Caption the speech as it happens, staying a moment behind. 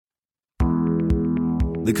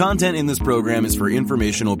The content in this program is for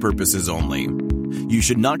informational purposes only. You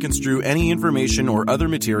should not construe any information or other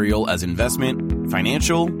material as investment,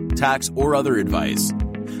 financial, tax, or other advice.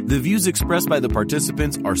 The views expressed by the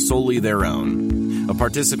participants are solely their own. A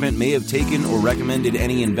participant may have taken or recommended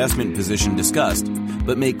any investment position discussed,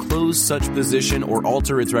 but may close such position or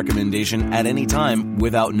alter its recommendation at any time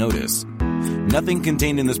without notice. Nothing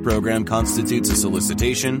contained in this program constitutes a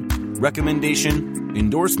solicitation, recommendation,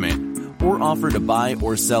 endorsement, or offer to buy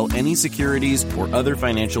or sell any securities or other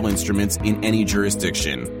financial instruments in any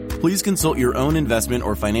jurisdiction. Please consult your own investment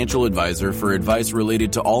or financial advisor for advice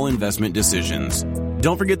related to all investment decisions.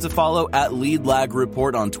 Don't forget to follow at Lead Lag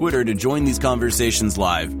Report on Twitter to join these conversations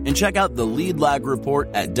live, and check out the Lead Lag Report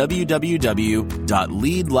at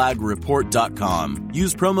www.leadlagreport.com.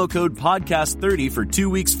 Use promo code podcast30 for 2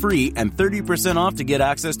 weeks free and 30% off to get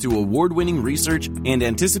access to award-winning research and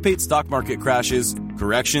anticipate stock market crashes,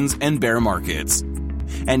 corrections, and bear markets.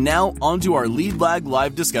 And now, on to our Lead Lag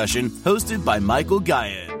live discussion hosted by Michael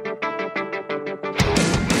Guyett.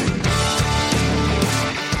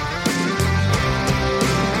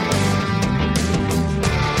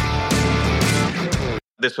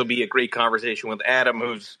 This will be a great conversation with Adam,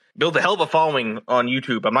 who's built a hell of a following on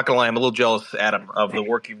YouTube. I'm not going to lie, I'm a little jealous, Adam, of the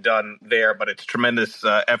work you've done there, but it's tremendous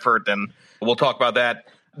effort, and we'll talk about that.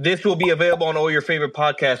 This will be available on all your favorite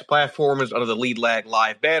podcast platforms under the Lead Lag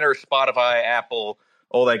Live banner, Spotify, Apple,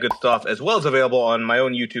 all that good stuff, as well as available on my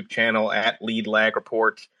own YouTube channel at Lead Lag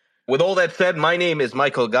Report. With all that said, my name is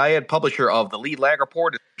Michael Guyett, publisher of the Lead Lag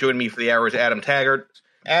Report. Joining me for the hour is Adam Taggart.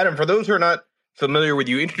 Adam, for those who are not familiar with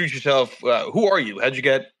you, introduce yourself. Who are you? How'd you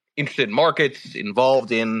get interested in markets,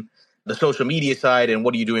 involved in the social media side, and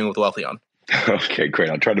what are you doing with Wealthion? Okay, great.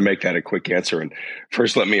 I'll try to make that a quick answer. And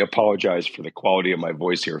first, let me apologize for the quality of my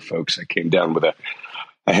voice here, folks. I came down with a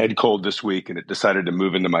head cold this week, and it decided to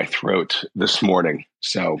move into my throat this morning.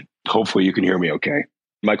 So hopefully you can hear me okay.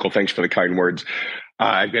 Michael, thanks for the kind words.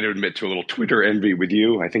 I've got to admit to a little Twitter envy with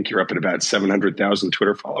you. I think you're up at about 700,000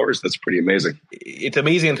 Twitter followers. That's pretty amazing. It's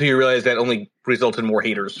amazing until you realize that only results in more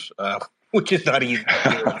haters, which is not easy.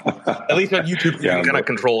 At least on YouTube, you can kind of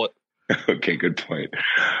control it. Okay, good point.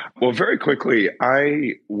 Well, very quickly,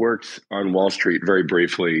 I worked on Wall Street very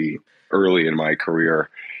briefly early in my career.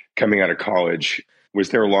 Coming out of college, was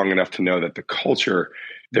there long enough to know that the culture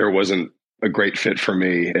there wasn't a great fit for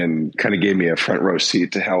me, and kind of gave me a front row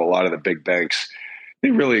seat to how a lot of the big banks, they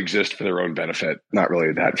really exist for their own benefit, not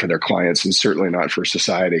really that for their clients, and certainly not for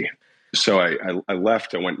society. So I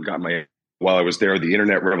left. I went and got while I was there, the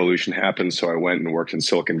internet revolution happened. So I went and worked in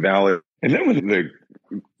Silicon Valley. And then when the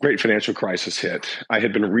great financial crisis hit, I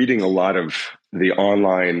had been reading a lot of the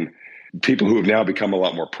online people who have now become a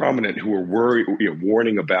lot more prominent, who were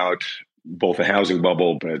warning about both a housing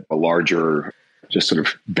bubble, but a larger just sort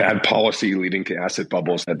of bad policy leading to asset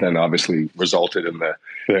bubbles that then obviously resulted in the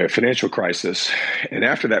financial crisis. And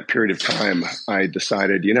after that period of time, I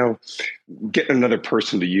decided, getting another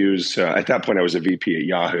person to use, at that point I was a VP at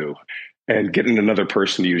Yahoo, and getting another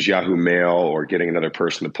person to use Yahoo Mail or getting another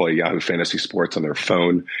person to play Yahoo Fantasy Sports on their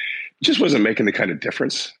phone just wasn't making the kind of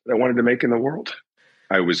difference that I wanted to make in the world.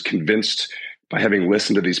 I was convinced by having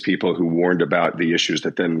listened to these people who warned about the issues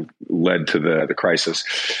that then led to the crisis,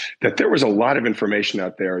 that there was a lot of information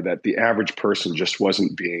out there that the average person just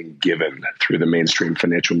wasn't being given through the mainstream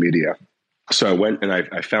financial media. So I went and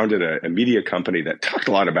I founded a media company that talked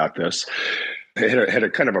a lot about this. It had a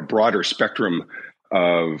kind of a broader spectrum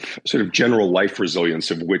of sort of general life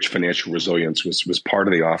resilience, of which financial resilience was part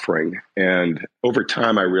of the offering. And over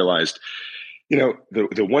time, I realized,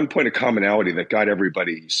 the one point of commonality that got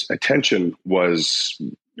everybody's attention was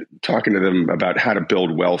talking to them about how to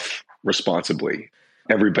build wealth responsibly.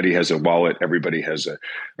 Everybody has a wallet. Everybody has a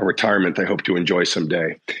retirement they hope to enjoy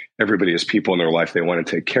someday. Everybody has people in their life they want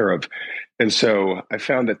to take care of. And so I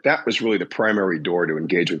found that was really the primary door to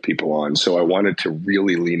engage with people on. So I wanted to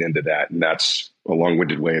really lean into that. And that's a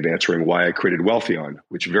long-winded way of answering why I created Wealthion,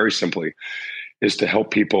 which very simply is to help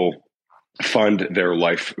people fund their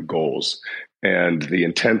life goals. And the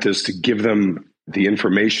intent is to give them the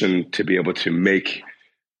information to be able to make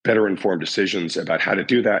better informed decisions about how to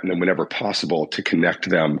do that. And then whenever possible, to connect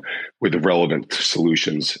them with the relevant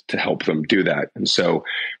solutions to help them do that. And so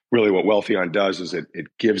really what Wealthion does is it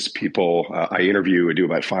gives people, I do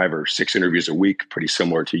about 5 or 6 interviews a week, pretty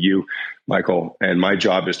similar to you, Michael. And my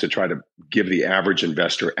job is to try to give the average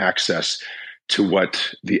investor access to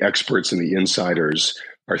what the experts and the insiders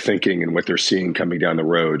are thinking and what they're seeing coming down the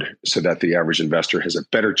road, so that the average investor has a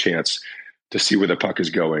better chance to see where the puck is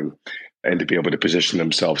going and to be able to position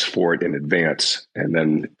themselves for it in advance. And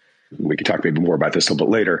then we can talk maybe more about this a little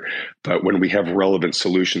bit later, but when we have relevant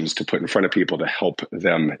solutions to put in front of people to help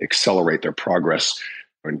them accelerate their progress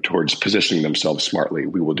and towards positioning themselves smartly,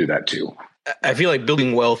 we will do that too. I feel like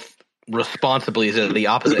building wealth responsibly is at the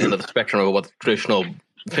opposite end of the spectrum of what traditional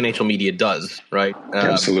financial media does, right?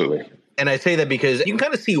 Absolutely. And I say that because you can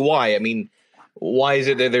kind of see why. I mean, why is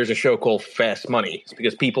it that there's a show called Fast Money? It's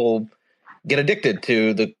because people get addicted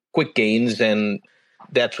to the quick gains, and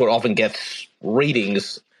that's what often gets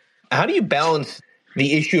ratings. How do you balance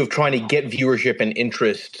the issue of trying to get viewership and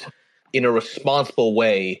interest in a responsible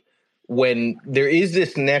way when there is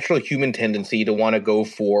this natural human tendency to want to go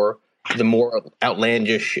for the more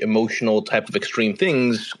outlandish, emotional type of extreme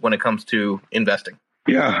things when it comes to investing?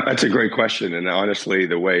 Yeah, that's a great question. And honestly,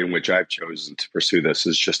 the way in which I've chosen to pursue this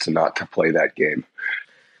is just not to play that game.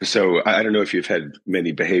 So I don't know if you've had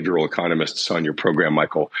many behavioral economists on your program,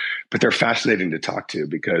 Michael, but they're fascinating to talk to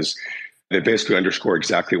because they basically underscore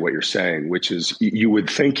exactly what you're saying, which is you would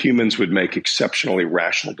think humans would make exceptionally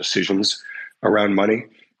rational decisions around money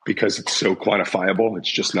because it's so quantifiable.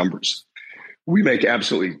 It's just numbers. We make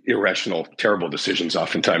absolutely irrational, terrible decisions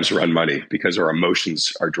oftentimes around money because our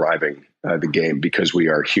emotions are driving the game because we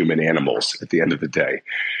are human animals at the end of the day.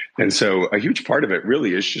 And so a huge part of it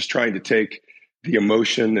really is just trying to take the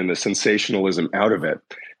emotion and the sensationalism out of it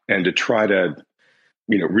and to try to,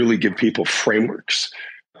 really give people frameworks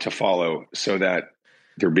to follow so that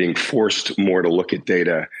they're being forced more to look at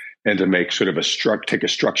data and to make sort of take a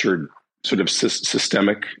structured sort of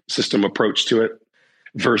system approach to it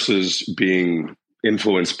versus being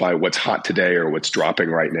influenced by what's hot today or what's dropping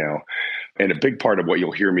right now. And a big part of what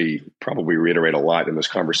you'll hear me probably reiterate a lot in this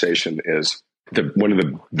conversation is one of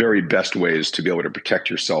the very best ways to be able to protect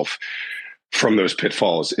yourself from those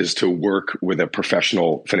pitfalls is to work with a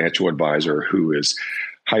professional financial advisor who is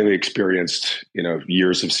highly experienced,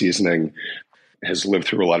 years of seasoning, has lived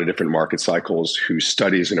through a lot of different market cycles, who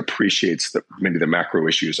studies and appreciates many of the macro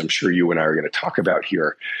issues I'm sure you and I are going to talk about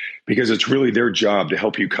here, because it's really their job to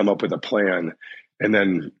help you come up with a plan and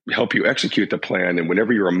then help you execute the plan. And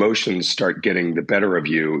whenever your emotions start getting the better of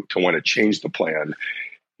you to want to change the plan,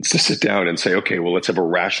 it's to sit down and say, okay, well, let's have a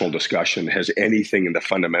rational discussion. Has anything in the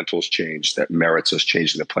fundamentals changed that merits us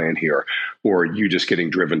changing the plan here? Or are you just getting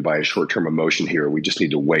driven by a short-term emotion here? We just need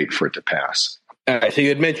to wait for it to pass. All right, so you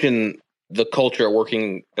had mentioned the culture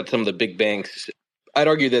working at some of the big banks. I'd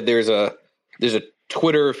argue that there's a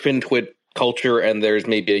Twitter FinTwit culture and there's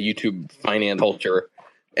maybe a YouTube finance culture.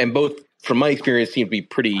 And both, from my experience, seem to be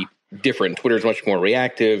pretty different. Twitter is much more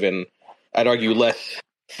reactive and I'd argue less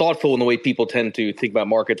thoughtful in the way people tend to think about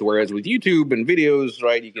markets, whereas with YouTube and videos,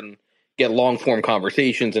 right, you can get long-form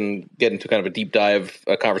conversations and get into kind of a deep dive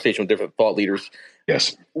conversation with different thought leaders.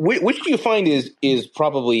 Yes. Which do you find is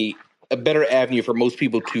probably a better avenue for most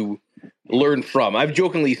people to learn from? I've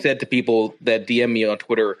jokingly said to people that DM me on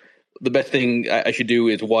Twitter, the best thing I should do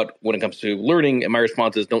is when it comes to learning, and my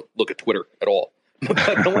response is don't look at Twitter at all. But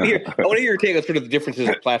I want to hear your take on sort of the differences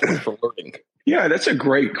of platforms for learning. Yeah, that's a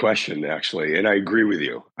great question, actually. And I agree with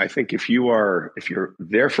you. I think if you're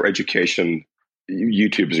there for education,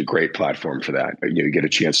 YouTube is a great platform for that. You get a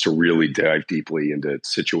chance to really dive deeply into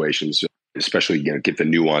situations, especially get the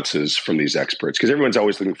nuances from these experts, because everyone's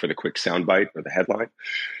always looking for the quick soundbite or the headline.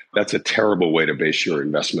 That's a terrible way to base your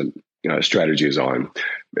investment strategies on.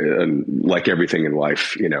 And like everything in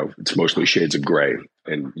life, it's mostly shades of gray.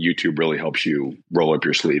 And YouTube really helps you roll up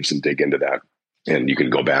your sleeves and dig into that. And you can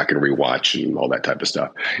go back and rewatch and all that type of stuff.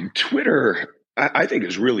 Twitter, I think,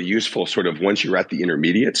 is really useful sort of once you're at the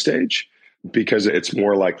intermediate stage, because it's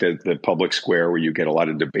more like the public square where you get a lot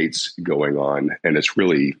of debates going on. And I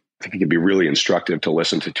think it can be really instructive to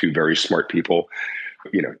listen to two very smart people,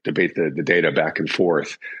 debate the data back and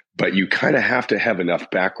forth. But you kind of have to have enough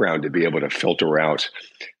background to be able to filter out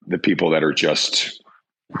the people that are just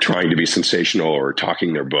trying to be sensational or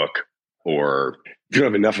talking their book, or if you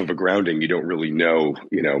don't have enough of a grounding, you don't really know,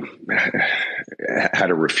 how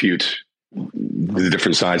to refute the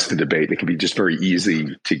different sides to the debate. It can be just very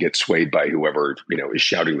easy to get swayed by whoever, is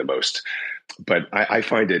shouting the most. But I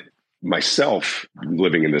find it myself,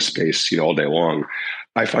 living in this space, all day long,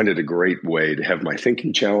 I find it a great way to have my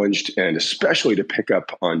thinking challenged, and especially to pick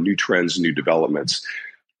up on new trends, new developments.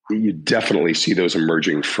 You definitely see those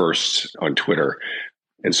emerging first on Twitter.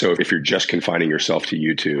 And so if you're just confining yourself to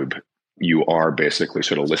YouTube, you are basically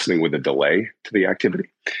sort of listening with a delay to the activity.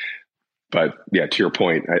 But yeah, to your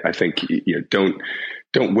point, I think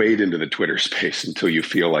don't wade into the Twitter space until you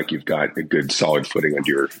feel like you've got a good solid footing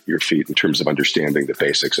under your feet in terms of understanding the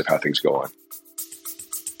basics of how things go on.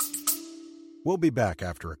 We'll be back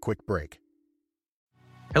after a quick break.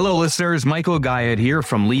 Hello, listeners. Michael Guyot here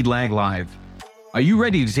from Lead Lag Live. Are you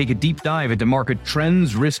ready to take a deep dive into market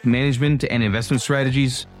trends, risk management, and investment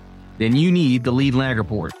strategies? Then you need the Lead Lag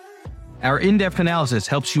Report. Our in-depth analysis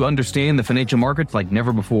helps you understand the financial markets like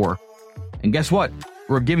never before. And guess what?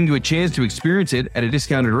 We're giving you a chance to experience it at a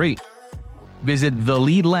discounted rate. Visit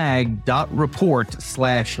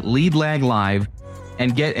theleadlag.report/leadlaglive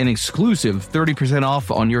and get an exclusive 30%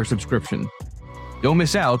 off on your subscription. Don't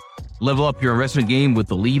miss out. Level up your investment game with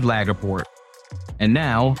the Lead Lag Report. And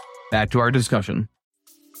now, back to our discussion.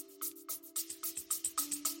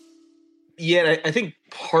 Yeah, I think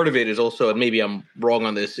part of it is also, and maybe I'm wrong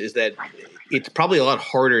on this, is that it's probably a lot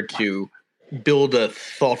harder to build a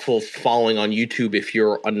thoughtful following on YouTube if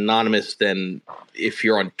you're anonymous than if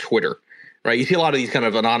you're on Twitter, right? You see a lot of these kind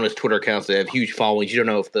of anonymous Twitter accounts that have huge followings. You don't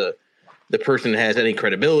know if the person has any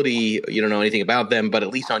credibility. You don't know anything about them, but at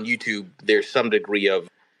least on YouTube, there's some degree of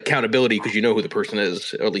accountability because you know who the person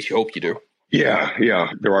is, or at least you hope you do. Yeah.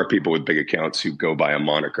 There are people with big accounts who go by a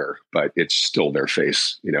moniker, but it's still their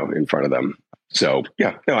face, in front of them. So,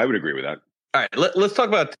 yeah, no, I would agree with that. All right, let's talk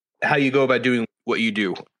about how you go about doing what you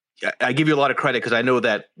do. I give you a lot of credit because I know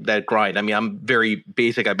that grind. I mean, I'm very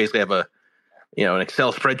basic. I basically have an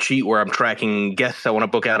Excel spreadsheet where I'm tracking guests I want to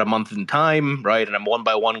book out a month in time, right? And I'm one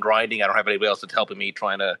by one grinding. I don't have anybody else that's helping me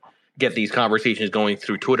trying to get these conversations going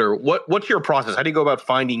through Twitter. What's your process? How do you go about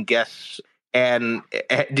finding guests? And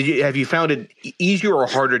have you found it easier or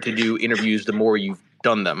harder to do interviews the more you've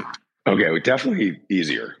done them? Okay, well, definitely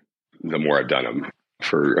easier the more I've done them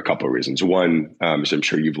for a couple of reasons. One, as I'm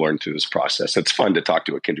sure you've learned through this process, it's fun to talk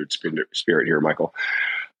to a kindred spirit here, Michael.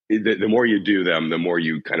 The more you do them, the more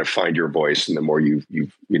you kind of find your voice, and the more you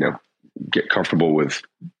get comfortable with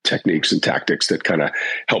techniques and tactics that kind of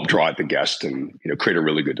help draw out the guest and create a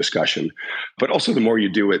really good discussion. But also, the more you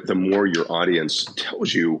do it, the more your audience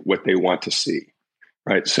tells you what they want to see,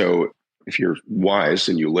 right? So if you're wise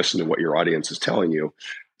and you listen to what your audience is telling you,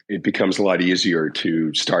 it becomes a lot easier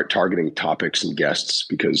to start targeting topics and guests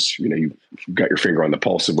because you've got your finger on the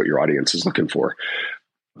pulse of what your audience is looking for.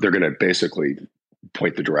 They're going to basically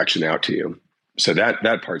point the direction out to you. So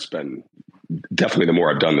that part's been definitely, the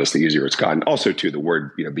more I've done this, the easier it's gotten. Also, too, the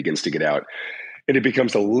word begins to get out, and it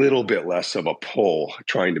becomes a little bit less of a pull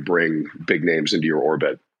trying to bring big names into your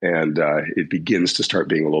orbit, and it begins to start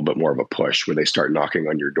being a little bit more of a push where they start knocking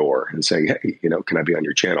on your door and saying, "Hey, can I be on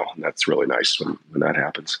your channel?" And that's really nice when that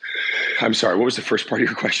happens. I'm sorry, what was the first part of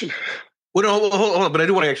your question? Well, no, hold on, but I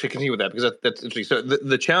do want to actually continue with that because that's interesting. So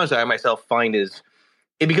the challenge that I myself find is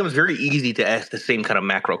it becomes very easy to ask the same kind of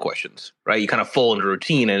macro questions, right? You kind of fall into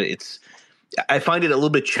routine, and I find it a little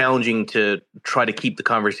bit challenging to try to keep the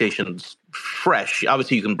conversations fresh.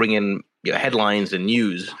 Obviously, you can bring in headlines and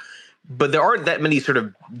news, but there aren't that many sort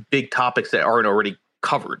of big topics that aren't already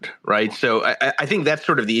covered, right? So I think that's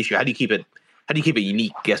sort of the issue. How do you keep it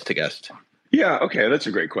unique guest to guest? Yeah, okay, that's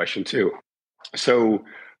a great question too. So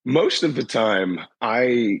most of the time,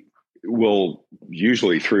 I will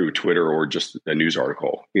usually through Twitter or just a news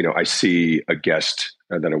article, I see a guest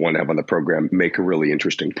that I want to have on the program make a really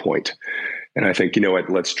interesting point. And I think,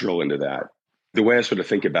 let's drill into that. The way I sort of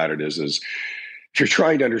think about it is if you're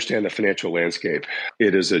trying to understand the financial landscape,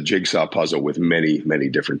 it is a jigsaw puzzle with many, many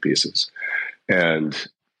different pieces. And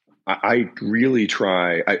I really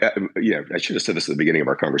try, I should have said this at the beginning of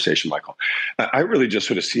our conversation, Michael. I really just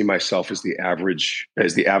sort of see myself as the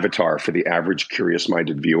avatar for the average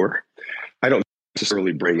curious-minded viewer. I don't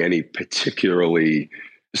necessarily bring any particularly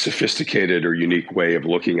sophisticated or unique way of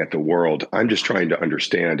looking at the world. I'm just trying to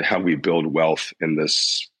understand how we build wealth in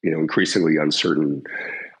this, increasingly uncertain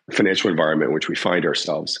financial environment in which we find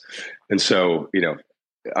ourselves. And so,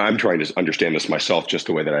 I'm trying to understand this myself just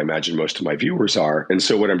the way that I imagine most of my viewers are. And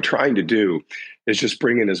so what I'm trying to do is just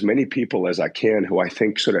bring in as many people as I can who I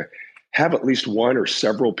think sort of have at least one or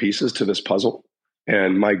several pieces to this puzzle.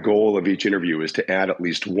 And my goal of each interview is to add at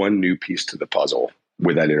least one new piece to the puzzle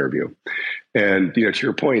with that interview. And, to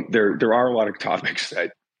your point, there are a lot of topics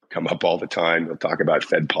that come up all the time. We'll talk about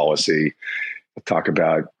Fed policy. We'll talk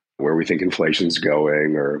about where we think inflation's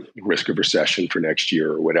going or risk of recession for next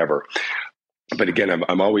year or whatever. But again,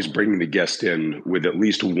 I'm always bringing the guest in with at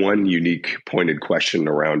least one unique pointed question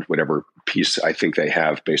around whatever piece I think they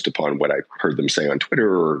have based upon what I heard them say on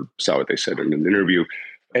Twitter or saw what they said in an interview.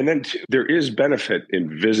 And then there is benefit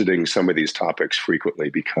in visiting some of these topics frequently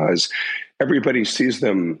because everybody sees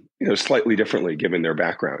them, slightly differently given their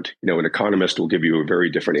background. An economist will give you a very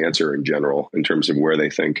different answer in general in terms of where they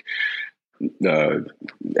think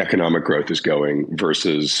economic growth is going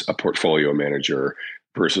versus a portfolio manager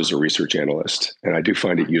versus a research analyst. And I do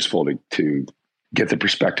find it useful to get the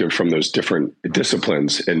perspective from those different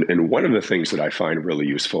disciplines. And one of the things that I find really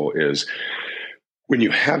useful is when you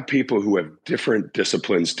have people who have different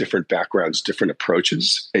disciplines, different backgrounds, different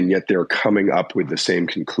approaches, and yet they're coming up with the same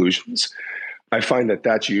conclusions, I find that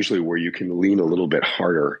that's usually where you can lean a little bit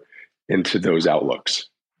harder into those outlooks,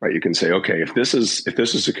 right? You can say, okay, if this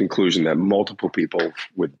is a conclusion that multiple people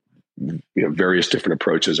with various different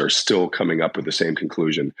approaches are still coming up with the same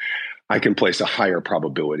conclusion, I can place a higher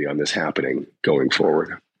probability on this happening going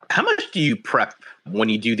forward. How much do you prep when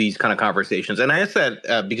you do these kind of conversations? And I ask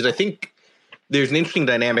that because I think there's an interesting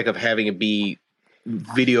dynamic of having it be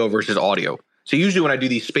video versus audio. So usually when I do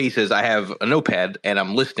these spaces, I have a notepad and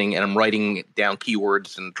I'm listening and I'm writing down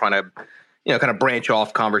keywords and trying to, kind of branch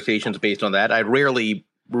off conversations based on that. I rarely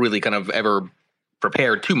really kind of ever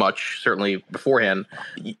prepared too much, certainly beforehand.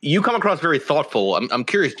 You come across very thoughtful. I'm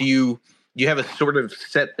curious, do you have a sort of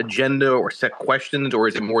set agenda or set questions, or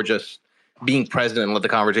is it more just being present and let the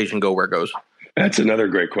conversation go where it goes? That's another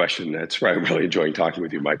great question. That's why I'm really enjoying talking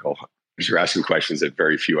with you, Michael. Because you're asking questions that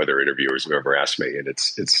very few other interviewers have ever asked me, and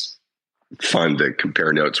it's fun to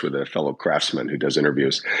compare notes with a fellow craftsman who does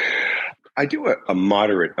interviews. I do a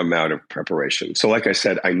moderate amount of preparation. So like I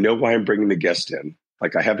said, I know why I'm bringing the guest in.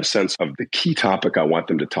 Like I have a sense of the key topic I want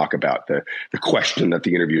them to talk about, the question that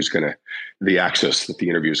the interview is the axis that the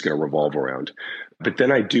interview is going to revolve around. But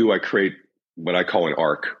then I create what I call an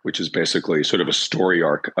arc, which is basically sort of a story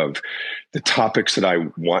arc of the topics that I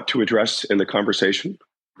want to address in the conversation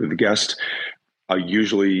with the guest. I'll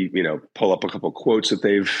usually, pull up a couple of quotes that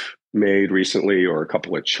they've made recently or a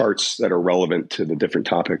couple of charts that are relevant to the different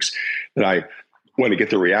topics that I want to get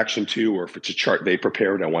the reaction to, or if it's a chart they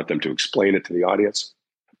prepared, I want them to explain it to the audience.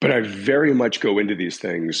 But I very much go into these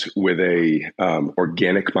things with a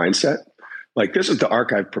organic mindset. Like, this is the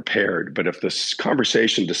arc I've prepared, but if this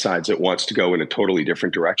conversation decides it wants to go in a totally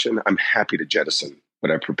different direction, I'm happy to jettison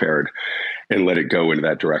what I prepared and let it go into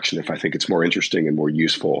that direction if I think it's more interesting and more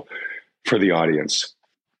useful for the audience.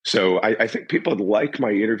 So I think people like my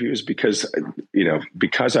interviews because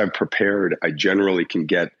I'm prepared, I generally can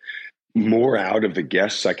get more out of the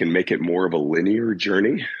guests. I can make it more of a linear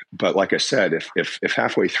journey. But like I said, if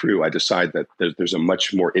halfway through I decide that there's a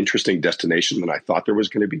much more interesting destination than I thought there was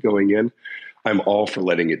going to be going in, I'm all for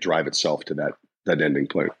letting it drive itself to that ending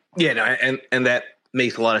point. Yeah, no, and that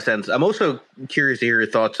makes a lot of sense. I'm also curious to hear your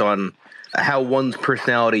thoughts on how one's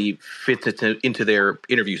personality fits into their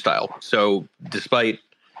interview style. So despite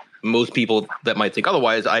most people that might think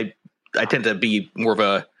otherwise, I tend to be more of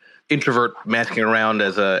a introvert masking around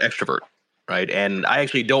as an extrovert, right? And I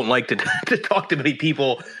actually don't like to talk to many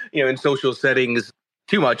people, in social settings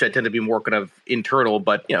too much. I tend to be more kind of internal,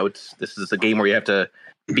 but this is a game where you have to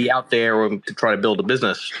be out there to try to build a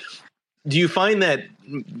business. Do you find that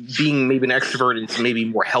being maybe an extrovert is maybe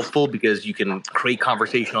more helpful because you can create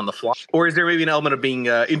conversation on the fly? Or is there maybe an element of being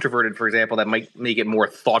introverted, for example, that might make it more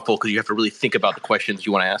thoughtful because you have to really think about the questions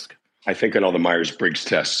you want to ask? I think in all the Myers-Briggs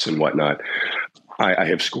tests and whatnot, I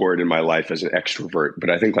have scored in my life as an extrovert,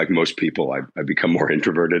 but I think like most people, I've become more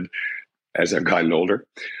introverted as I've gotten older.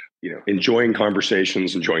 Enjoying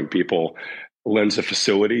conversations, enjoying people lends a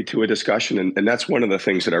facility to a discussion. And that's one of the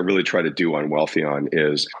things that I really try to do on Wealthion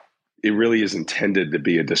is it really is intended to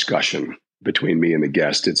be a discussion between me and the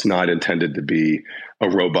guest. It's not intended to be a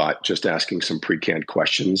robot just asking some pre-canned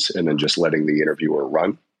questions and then just letting the interviewer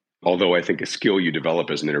run. Although I think a skill you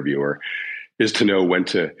develop as an interviewer is to know when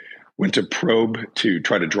to probe to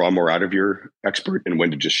try to draw more out of your expert and when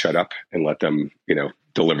to just shut up and let them,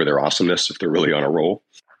 deliver their awesomeness if they're really on a roll.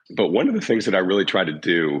 But one of the things that I really try to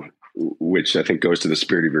do, which I think goes to the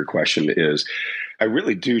spirit of your question, is I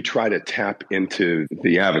really do try to tap into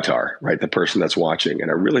the avatar, right? The person that's watching.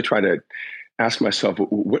 And I really try to ask myself,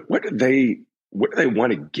 what do they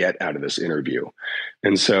want to get out of this interview?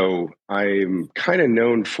 And so I'm kind of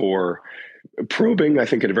known for probing, I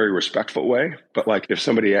think, in a very respectful way. But like if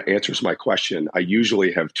somebody answers my question, I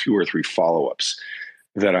usually have 2 or 3 follow-ups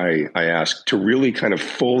that I ask to really kind of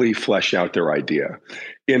fully flesh out their idea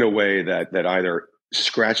in a way that either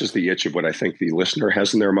scratches the itch of what I think the listener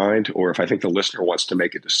has in their mind, or if I think the listener wants to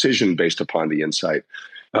make a decision based upon the insight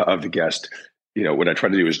of the guest. What I try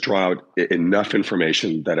to do is draw out enough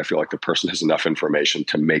information that I feel like the person has enough information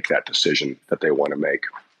to make that decision that they want to make.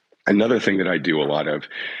 Another thing that I do a lot of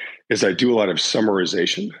is I do a lot of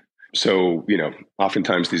summarization. So,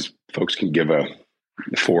 oftentimes these folks can give a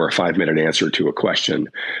 4 or 5 minute answer to a question.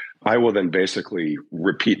 I will then basically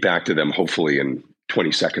repeat back to them, hopefully in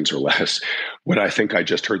 20 seconds or less, what I think I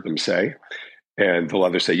just heard them say. And they'll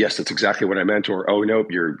either say, yes, that's exactly what I meant, or, oh, nope,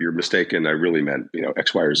 you're mistaken. I really meant,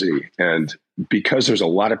 X, Y, or Z. And because there's a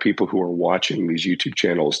lot of people who are watching these YouTube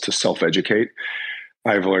channels to self-educate,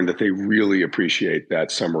 I've learned that they really appreciate that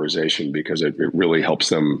summarization because it really helps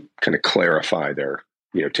them kind of clarify their,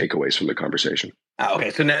 takeaways from the conversation.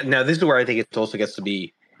 Okay, so now this is where I think it also gets to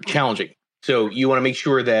be challenging. So you want to make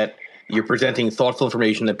sure that you're presenting thoughtful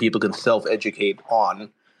information that people can self-educate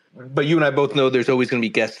on. But you and I both know there's always going to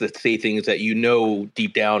be guests that say things that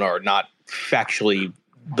deep down are not factually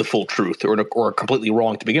the full truth or completely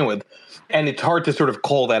wrong to begin with. And it's hard to sort of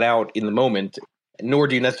call that out in the moment, nor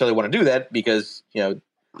do you necessarily want to do that because,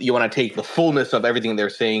 you want to take the fullness of everything they're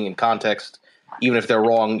saying in context, even if they're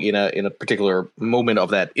wrong in a particular moment of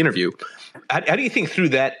that interview. How do you think through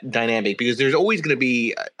that dynamic? Because there's always going to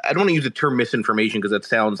be, I don't want to use the term misinformation because that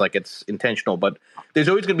sounds like it's intentional, but there's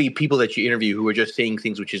always going to be people that you interview who are just saying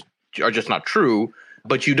things are just not true,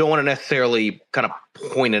 but you don't want to necessarily kind of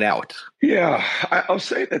point it out. Yeah, I'll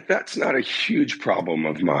say that that's not a huge problem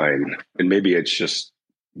of mine. And maybe it's just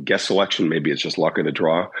guest selection. Maybe it's just luck of the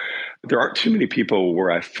draw. There aren't too many people where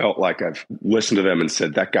I felt like I've listened to them and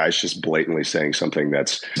said, that guy's just blatantly saying something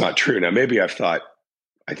that's not true. Now, maybe I've thought,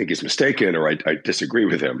 I think he's mistaken or I disagree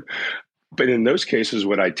with him. But in those cases,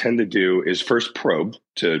 what I tend to do is first probe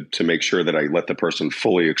to make sure that I let the person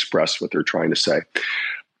fully express what they're trying to say.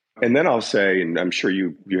 And then I'll say, and I'm sure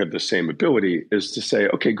you have the same ability, is to say,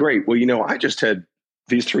 okay, great. Well, I just had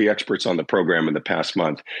these 3 experts on the program in the past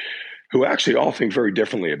month who actually all think very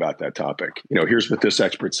differently about that topic. Here's what this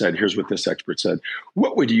expert said. Here's what this expert said.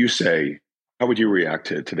 What would you say? How would you react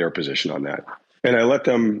to their position on that? And I let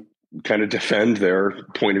them kind of defend their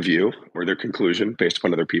point of view or their conclusion based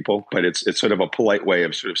upon other people. But it's sort of a polite way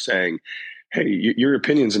of sort of saying, hey, your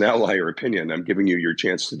opinion's an outlier opinion. I'm giving you your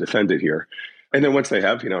chance to defend it here. And then once they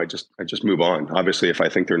have, I just move on. Obviously, if I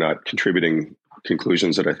think they're not contributing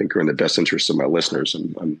conclusions that I think are in the best interest of my listeners,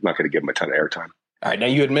 I'm not going to give them a ton of airtime. All right. Now,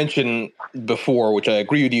 you had mentioned before, which I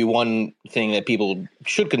agree with you, one thing that people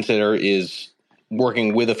should consider is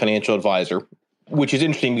working with a financial advisor, which is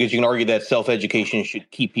interesting because you can argue that self-education should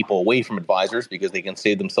keep people away from advisors because they can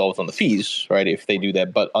save themselves on the fees, right, if they do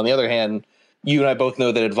that. But on the other hand, you and I both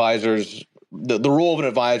know that advisors, the role of an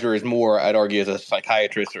advisor is more, I'd argue, as a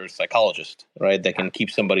psychiatrist or a psychologist, right, that can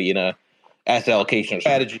keep somebody in a asset allocation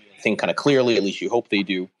strategy, think kind of clearly, at least you hope they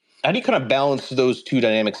do. How do you kind of balance those two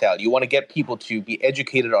dynamics out? You want to get people to be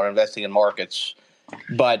educated on investing in markets,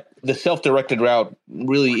 but the self-directed route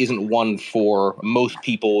really isn't one for most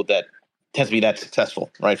people that tends to be that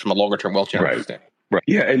successful, right? From a longer-term wealth generation standpoint. Right.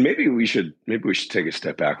 Yeah, and maybe we should take a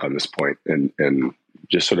step back on this point and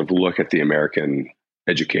just sort of look at the American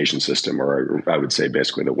education system, or I would say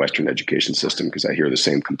basically the Western education system, because I hear the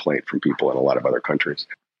same complaint from people in a lot of other countries.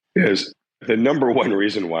 Is the number one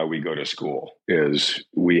reason why we go to school is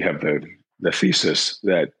we have the thesis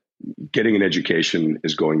that getting an education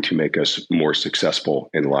is going to make us more successful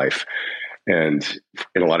in life. And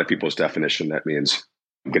in a lot of people's definition, that means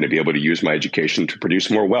I'm going to be able to use my education to produce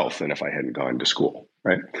more wealth than if I hadn't gone to school,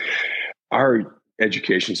 right? Our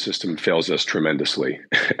education system fails us tremendously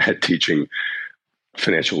at teaching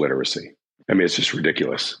financial literacy. I mean, it's just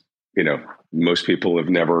ridiculous. Most people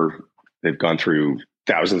they've gone through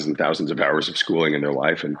thousands and thousands of hours of schooling in their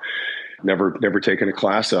life and never taken a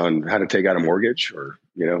class on how to take out a mortgage or,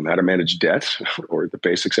 how to manage debt or the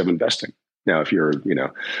basics of investing. Now, if you're,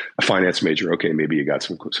 a finance major, okay, maybe you got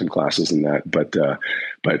some classes in that, but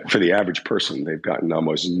for the average person, they've gotten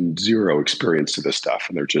almost zero experience to this stuff,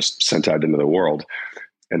 and they're just sent out into the world,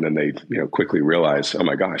 and then they, quickly realize, oh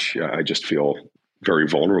my gosh, I just feel very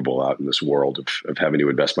vulnerable out in this world of having to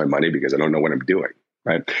invest my money because I don't know what I'm doing.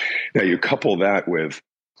 Right now, you couple that with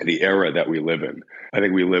the era that we live in. I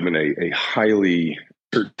think we live in a highly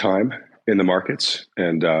uncertain time in the markets.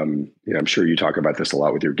 And, I'm sure you talk about this a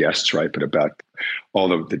lot with your guests, right? But about all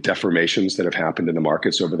the deformations that have happened in the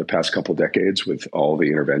markets over the past couple of decades with all the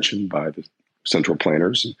intervention by the central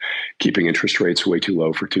planners and keeping interest rates way too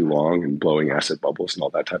low for too long and blowing asset bubbles and all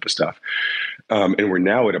that type of stuff. And we're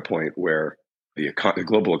now at a point where the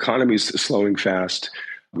global economy is slowing fast.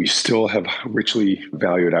 We still have richly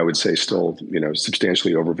valued, I would say still,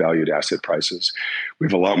 substantially overvalued asset prices. We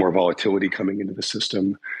have a lot more volatility coming into the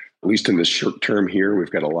system. At least in the short term here,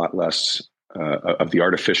 we've got a lot less of the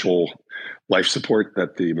artificial life support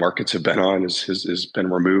that the markets have been on has been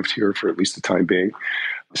removed here for at least the time being.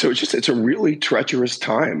 So it's a really treacherous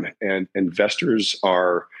time, and investors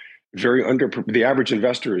are the average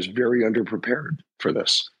investor is very underprepared for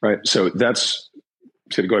this, right? So that's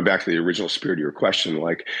going back to the original spirit of your question,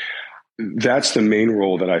 like that's the main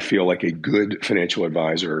role that I feel like a good financial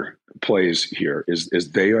advisor plays here is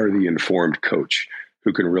they are the informed coach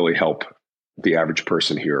who can really help the average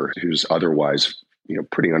person here who's otherwise,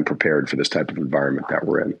 pretty unprepared for this type of environment that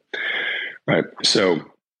we're in. Right. So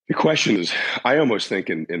The question is, I almost think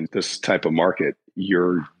in this type of market,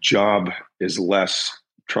 your job is less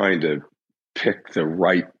trying to pick the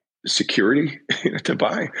right security to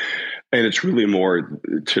buy, and it's really more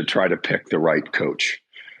to try to pick the right coach,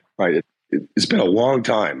 right? It's been a long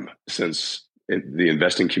time since the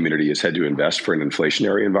investing community has had to invest for an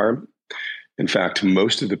inflationary environment. In fact,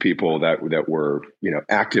 most of the people that were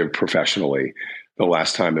active professionally the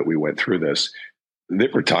last time that we went through this, they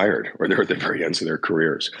retired or they're at the very ends of their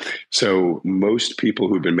careers. So most people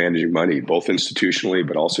who've been managing money, both institutionally,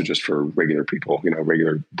 but also just for regular people,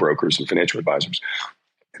 regular brokers and financial advisors,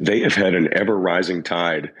 they have had an ever rising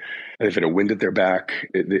tide. They've had a wind at their back.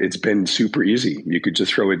 It's been super easy. You could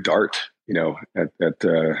just throw a dart, at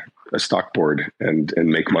a stock board and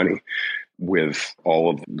make money with all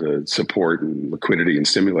of the support and liquidity and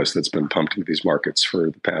stimulus that's been pumped into these markets for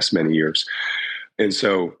the past many years. And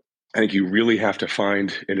so I think you really have to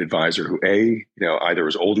find an advisor who, either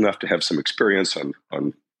is old enough to have some experience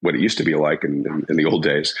on what it used to be like in the old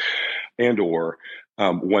days, and or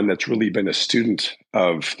one that's really been a student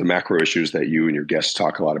of the macro issues that you and your guests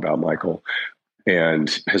talk a lot about, Michael,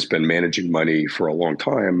 and has been managing money for a long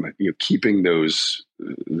time, keeping those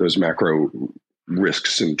macro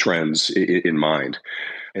risks and trends in mind.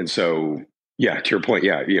 And so, to your point,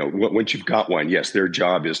 once you've got one, yes, their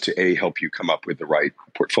job is to help you come up with the right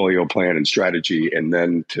portfolio plan and strategy, and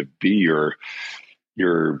then to be your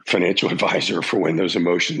financial advisor for when those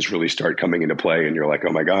emotions really start coming into play, and you're like,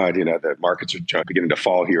 oh my God, the markets are beginning to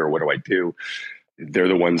fall here. What do I do? They're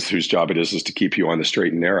the ones whose job it is to keep you on the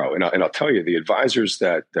straight and narrow. And I'll tell you, the advisors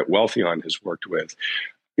that Wealthion has worked with,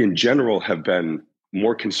 in general, have been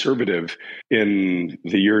more conservative in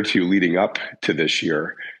the year or two leading up to this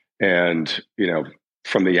year. And,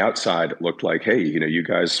 from the outside, it looked like, hey, you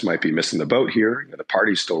guys might be missing the boat here. The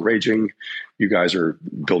party's still raging. You guys are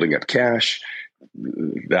building up cash.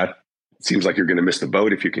 That seems like you're going to miss the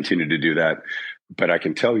boat if you continue to do that. But I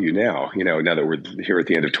can tell you now, now that we're here at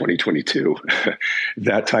the end of 2022,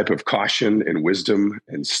 that type of caution and wisdom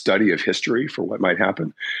and study of history for what might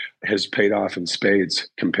happen has paid off in spades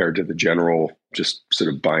compared to the general just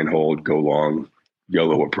sort of buy and hold, go long,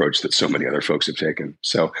 YOLO approach that so many other folks have taken.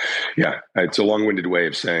 So, it's a long-winded way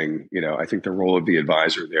of saying, I think the role of the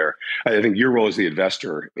advisor there, I think your role as the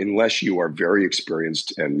investor, unless you are very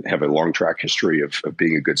experienced and have a long track history of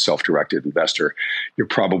being a good self-directed investor, you're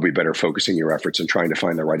probably better focusing your efforts on trying to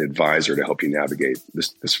find the right advisor to help you navigate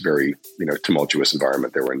this very, tumultuous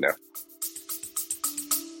environment that we're in now.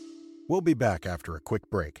 We'll be back after a quick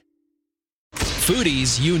break.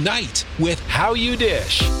 Foodies unite with How You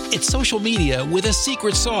Dish. It's social media with a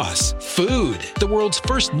secret sauce. Food, the world's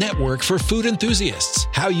first network for food enthusiasts.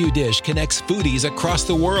 How You Dish connects foodies across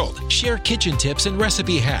the world. Share kitchen tips and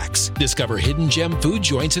recipe hacks. Discover hidden gem food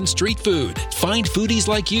joints and street food. Find foodies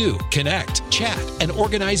like you. Connect, chat, and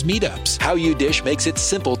organize meetups. How You Dish makes it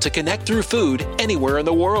simple to connect through food anywhere in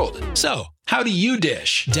the world. So, how do you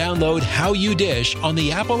dish? Download How You Dish on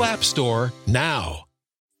the Apple App Store now.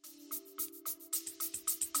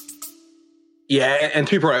 Yeah, and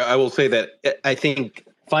Super, I will say that I think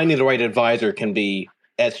finding the right advisor can be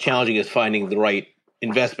as challenging as finding the right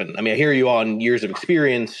investment. I mean, I hear you on years of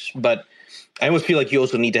experience, but I almost feel like you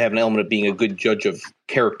also need to have an element of being a good judge of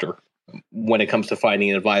character when it comes to finding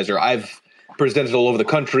an advisor. I've presented all over the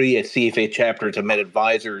country at CFA chapters. I've met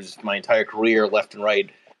advisors my entire career, left and right.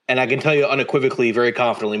 And I can tell you unequivocally, very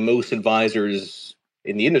confidently, most advisors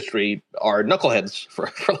in the industry are knuckleheads, for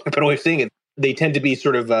a better way of saying it. They tend to be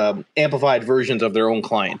sort of amplified versions of their own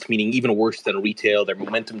clients, meaning even worse than retail. They're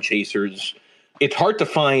momentum chasers. It's hard to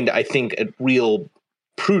find, I think, a real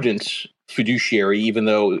prudence fiduciary, even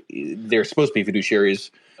though they're supposed to be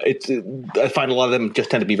fiduciaries. I find a lot of them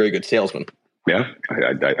just tend to be very good salesmen. Yeah,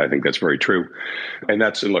 I think that's very true. And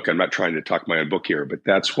look, I'm not trying to talk my own book here, but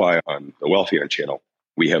that's why on the Wealthion channel,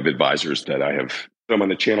 we have advisors that I have them on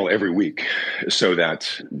the channel every week so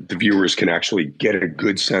that the viewers can actually get a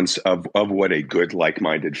good sense of what a good,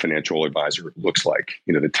 like-minded financial advisor looks like.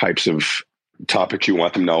 The types of topics you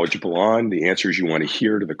want them knowledgeable on, the answers you want to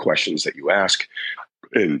hear to the questions that you ask.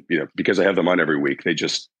 And, because I have them on every week, they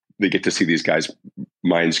get to see these guys'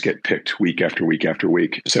 minds get picked week after week after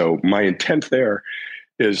week. So my intent there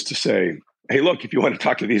is to say, hey, look, if you want to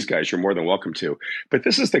talk to these guys, you're more than welcome to. But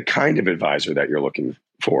this is the kind of advisor that you're looking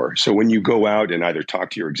for. So when you go out and either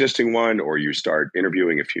talk to your existing one or you start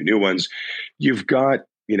interviewing a few new ones, you've got,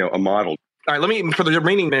 a model. All right, for the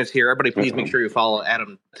remaining minutes here, everybody please make sure you follow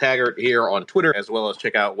Adam Taggart here on Twitter, as well as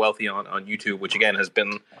check out Wealthion on YouTube, which again has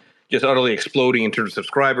been just utterly exploding in terms of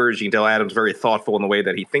subscribers. You can tell Adam's very thoughtful in the way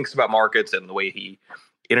that he thinks about markets and the way he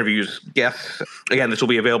interviews guests. Again, this will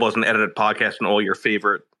be available as an edited podcast on all your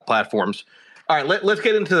favorite platforms. All right, let's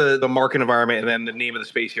get into the market environment and then the name of the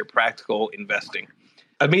space here, practical investing.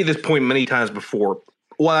 I've made this point many times before.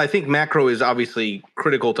 While I think macro is obviously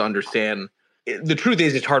critical to understand, the truth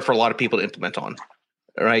is it's hard for a lot of people to implement on,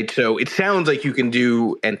 right? So it sounds like you can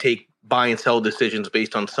do and take buy and sell decisions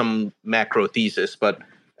based on some macro thesis, but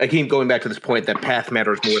I keep going back to this point that path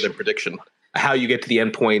matters more than prediction. How you get to the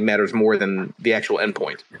endpoint matters more than the actual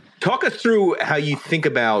endpoint. Talk us through how you think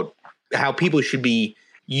about how people should be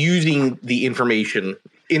using the information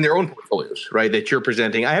in their own portfolios, right, that you're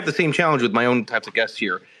presenting. I have the same challenge with my own types of guests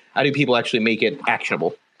here. How do people actually make it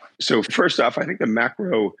actionable? So first off, I think the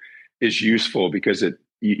macro is useful because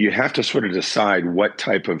you have to sort of decide what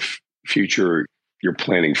type of future you're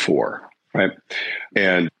planning for, right?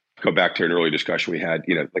 And go back to an early discussion we had,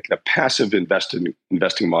 like the passive investing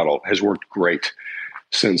model has worked great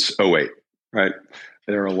since '08, right?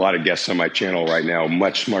 There are a lot of guests on my channel right now,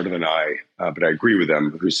 much smarter than I, but I agree with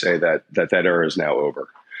them, who say that era is now over.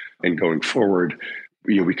 And going forward,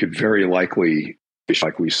 we could very likely,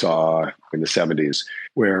 like we saw in the 70s,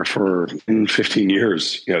 where for 15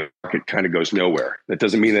 years, it kind of goes nowhere. That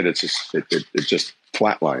doesn't mean that it just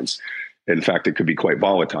flatlines. In fact, it could be quite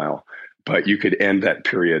volatile, but you could end that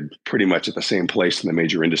period pretty much at the same place in the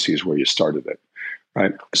major indices where you started it.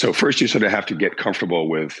 Right. So first, you sort of have to get comfortable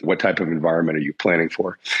with what type of environment are you planning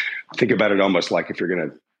for. Think about it almost like if you're going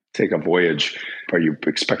to take a voyage, are you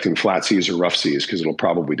expecting flat seas or rough seas? Because it'll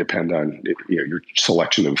probably depend on your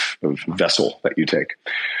selection of vessel that you take.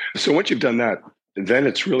 So once you've done that, then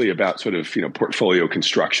it's really about sort of portfolio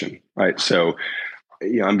construction, right? So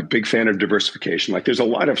I'm a big fan of diversification. Like there's a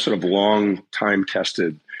lot of sort of long time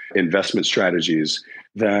tested investment strategies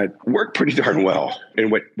that work pretty darn well.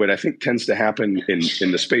 And what I think tends to happen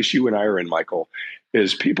in the space you and I are in, Michael,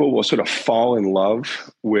 is people will sort of fall in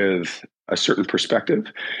love with a certain perspective.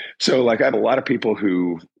 So like I have a lot of people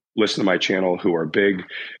who listen to my channel who are big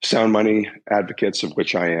sound money advocates, of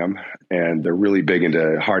which I am, and they're really big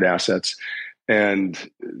into hard assets. And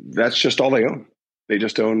that's just all they own. They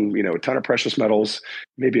just own, a ton of precious metals,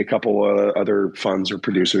 maybe a couple other funds or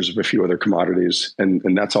producers of a few other commodities, and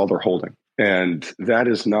that's all they're holding. And that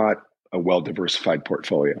is not a well-diversified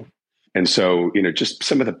portfolio. And so, just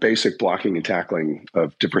some of the basic blocking and tackling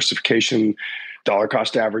of diversification, dollar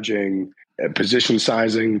cost averaging, position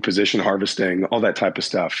sizing, position harvesting, all that type of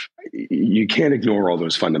stuff. You can't ignore all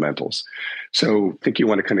those fundamentals. So I think you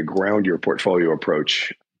want to kind of ground your portfolio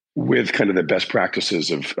approach with kind of the best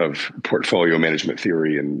practices of portfolio management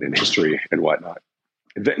theory and history and whatnot.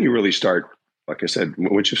 And then you really start, like I said,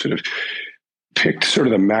 once you sort of picked sort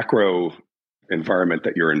of the macro environment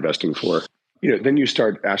that you're investing for, then you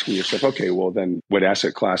start asking yourself, okay, well then what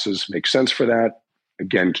asset classes make sense for that?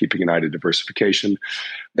 Again, keeping an eye to diversification.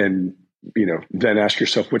 And, then ask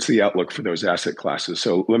yourself, what's the outlook for those asset classes?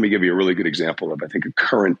 So let me give you a really good example of, I think, a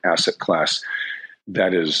current asset class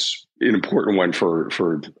that is an important one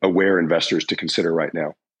for aware investors to consider right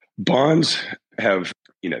now. Bonds have,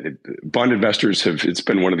 bond investors have, it's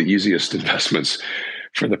been one of the easiest investments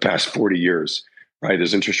for the past 40 years, right?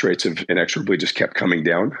 As interest rates have inexorably just kept coming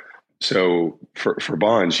down. So for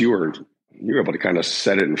bonds, you're able to kind of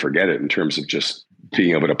set it and forget it in terms of just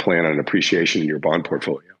being able to plan on appreciation in your bond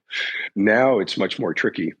portfolio. Now it's much more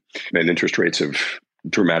tricky, and interest rates have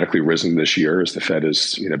dramatically risen this year as the Fed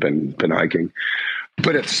has been hiking.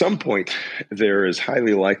 But at some point, there is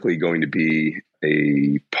highly likely going to be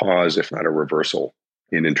a pause, if not a reversal,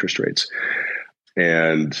 in interest rates.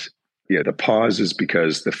 And the pause is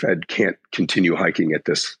because the Fed can't continue hiking at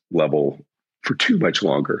this level for too much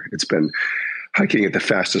longer. It's been hiking at the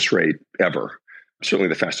fastest rate ever, certainly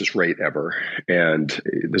the fastest rate ever. And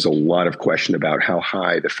there's a lot of question about how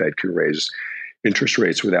high the Fed can raise interest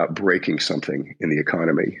rates without breaking something in the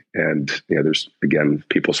economy. And there's, again,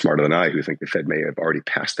 people smarter than I who think the Fed may have already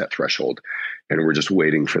passed that threshold, and we're just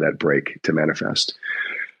waiting for that break to manifest.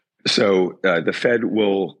 So the Fed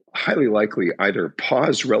will highly likely either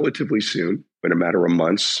pause relatively soon, in a matter of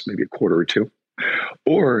months, maybe a quarter or two,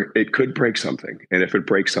 or it could break something. And if it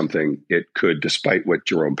breaks something, it could, despite what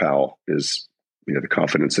Jerome Powell is, the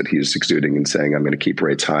confidence that he's exuding and saying, I'm going to keep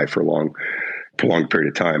rates high for a long period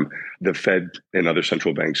of time, the Fed and other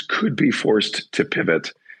central banks could be forced to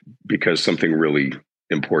pivot because something really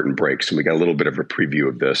important breaks. And we got a little bit of a preview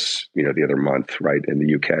of this, the other month, right, in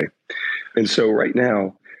the UK. And so right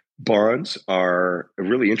now, bonds are a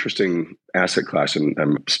really interesting asset class. And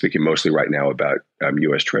I'm speaking mostly right now about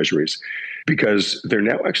U.S. Treasuries, because they're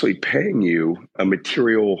now actually paying you a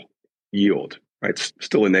material yield, right? It's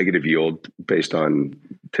still a negative yield based on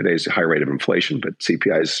today's high rate of inflation, but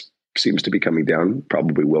CPI seems to be coming down,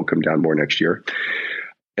 probably will come down more next year.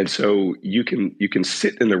 And so you can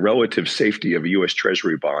sit in the relative safety of a U.S.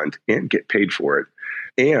 Treasury bond and get paid for it.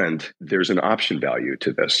 And there's an option value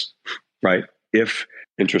to this, right? If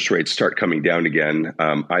interest rates start coming down again,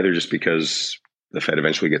 either just because the Fed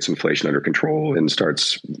eventually gets inflation under control and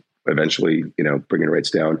starts eventually, bringing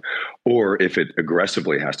rates down, or if it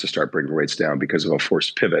aggressively has to start bringing rates down because of a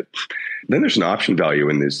forced pivot, then there's an option value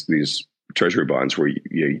in these Treasury bonds where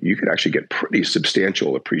you could actually get pretty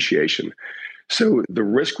substantial appreciation. So the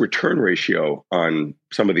risk return ratio on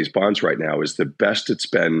some of these bonds right now is the best it's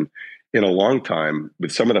been in a long time.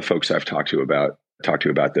 With some of the folks I've talked to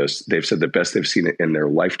about this, they've said the best they've seen it in their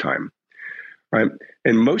lifetime. Right.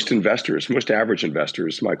 And most average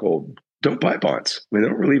investors, Michael, don't buy bonds. They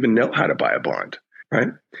don't really even know how to buy a bond. Right.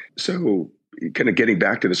 So kind of getting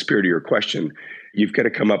back to the spirit of your question, you've got to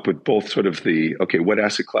come up with both sort of what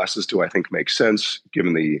asset classes do I think make sense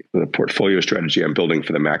given the portfolio strategy I'm building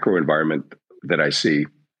for the macro environment that I see.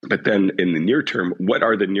 But then in the near term, what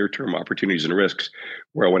are the near-term opportunities and risks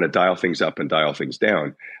where I want to dial things up and dial things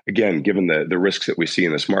down? Again, given the risks that we see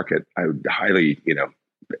in this market, I would highly,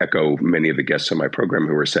 echo many of the guests on my program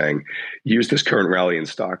who are saying, use this current rally in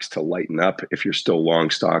stocks to lighten up. If you're still long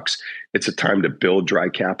stocks, it's a time to build dry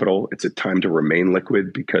capital. It's a time to remain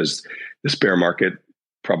liquid because this bear market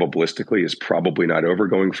probabilistically is probably not over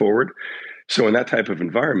going forward. So in that type of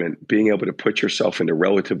environment, being able to put yourself into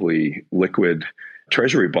relatively liquid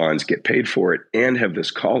Treasury bonds, get paid for it, and have this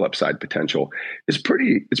call upside potential is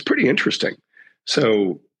pretty interesting.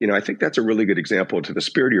 So, I think that's a really good example to the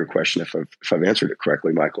spirit of your question, if I've answered it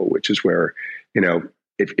correctly, Michael, which is where,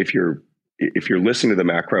 if you're listening to the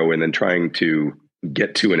macro and then trying to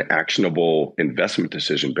get to an actionable investment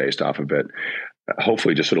decision based off of it,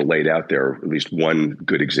 hopefully just sort of laid out there at least one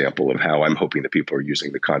good example of how I'm hoping that people are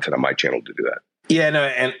using the content on my channel to do that. Yeah, no,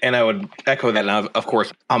 and I would echo that. And of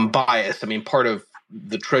course, I'm biased. I mean, part of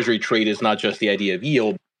the Treasury trade is not just the idea of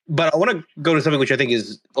yield, but I want to go to something which I think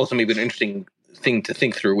is also maybe an interesting thing to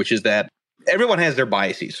think through, which is that everyone has their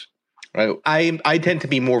biases, right? I tend to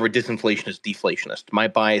be more of a disinflationist, deflationist. My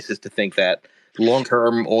bias is to think that long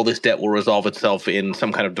term, all this debt will resolve itself in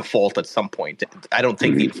some kind of default at some point. I don't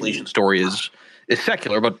think the inflation story is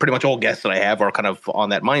secular, but pretty much all guests that I have are kind of on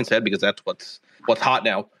that mindset because that's what's hot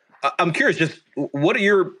now. I'm curious, just what are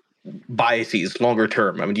your biases longer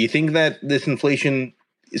term? I mean, do you think that this inflation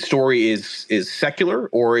story is secular,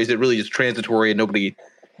 or is it really just transitory and nobody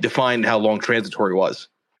defined how long transitory was?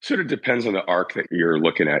 Sort of depends on the arc that you're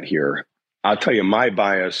looking at here. I'll tell you, my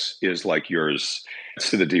bias is like yours. It's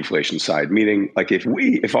to the deflation side, meaning like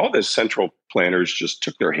if all the central planners just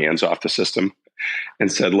took their hands off the system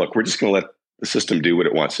and said, look, we're just going to let the system do what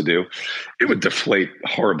it wants to do, it would deflate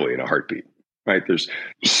horribly in a heartbeat, right? There's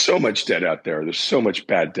so much debt out there. There's so much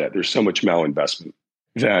bad debt. There's so much malinvestment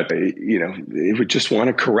that, it would just want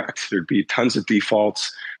to correct. There'd be tons of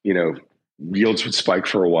defaults, yields would spike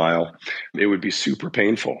for a while. It would be super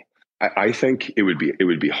painful. I think it would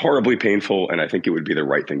be horribly painful, and I think it would be the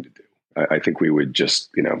right thing to do. I think we would just,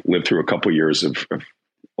 live through a couple years of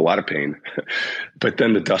a lot of pain, but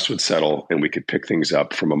then the dust would settle and we could pick things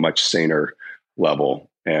up from a much saner level,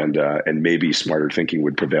 and maybe smarter thinking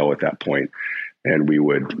would prevail at that point, and we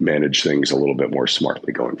would manage things a little bit more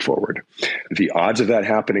smartly going forward. The odds of that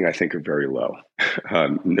happening, I think, are very low.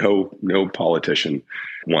 No politician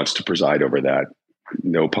wants to preside over that.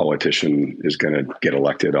 No politician is going to get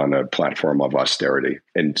elected on a platform of austerity.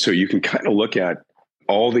 And so you can kind of look at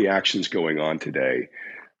all the actions going on today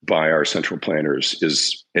by our central planners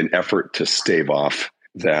is an effort to stave off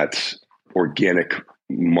that organic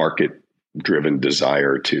market-driven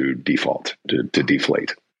desire to default, to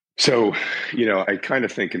deflate. So, I kind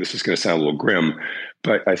of think, and this is going to sound a little grim,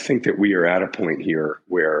 but I think that we are at a point here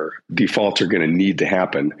where defaults are going to need to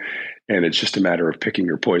happen. And it's just a matter of picking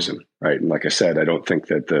your poison, right? And like I said, I don't think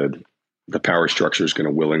that the power structure is going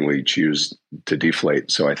to willingly choose to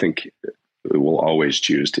deflate. So I think it will always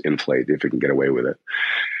choose to inflate if it can get away with it.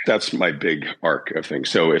 That's my big arc of things.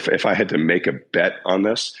 So if I had to make a bet on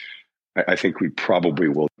this, I think we probably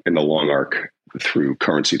will, in the long arc, through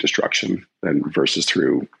currency destruction and versus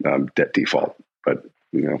through debt default. But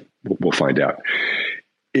we'll find out.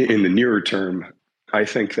 In the nearer term, I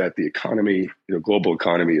think that the economy, global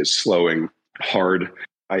economy, is slowing hard.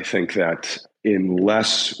 I think that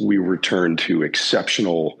unless we return to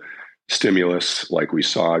exceptional stimulus like we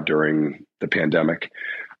saw during the pandemic,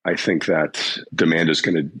 I think that demand is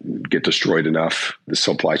going to get destroyed enough. The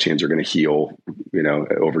supply chains are going to heal,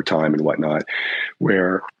 over time and whatnot,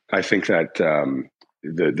 where I think that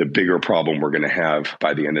the bigger problem we're going to have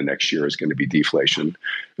by the end of next year is going to be deflation,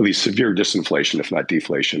 at least severe disinflation, if not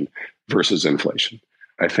deflation, versus inflation.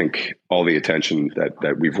 I think all the attention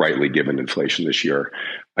that we've rightly given inflation this year,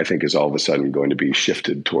 I think is all of a sudden going to be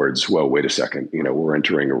shifted towards, well, wait a second, we're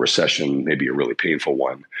entering a recession, maybe a really painful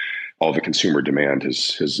one. All the consumer demand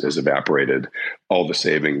has evaporated. All the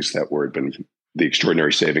savings the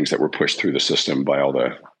extraordinary savings that were pushed through the system by all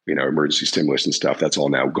the, emergency stimulus and stuff, that's all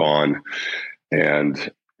now gone.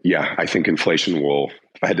 And yeah, I think inflation will,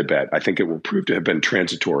 if I had to bet, I think it will prove to have been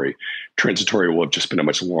transitory. Transitory will have just been a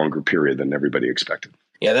much longer period than everybody expected.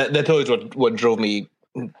 Yeah, that's always what drove me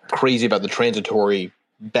crazy about the transitory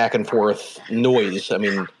back and forth noise. I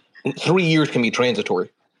mean, 3 years can be transitory.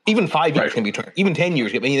 Even 5 years can be, even 10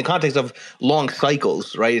 years. I mean, in the context of long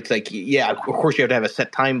cycles, right? It's like, yeah, of course you have to have a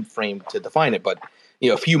set time frame to define it, but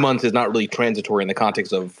a few months is not really transitory in the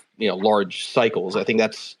context of large cycles. I think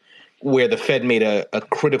that's where the Fed made a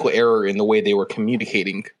critical error in the way they were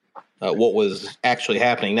communicating what was actually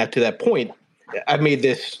happening. Now, to that point, I've made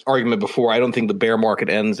this argument before. I don't think the bear market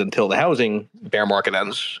ends until the housing bear market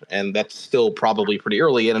ends, and that's still probably pretty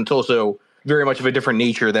early. And it's also very much of a different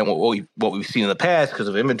nature than what we've seen in the past because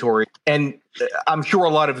of inventory. And I'm sure a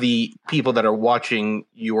lot of the people that are watching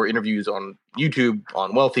your interviews on YouTube,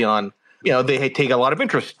 on Wealthion, they take a lot of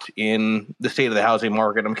interest in the state of the housing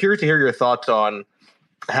market. I'm curious to hear your thoughts on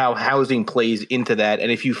how housing plays into that,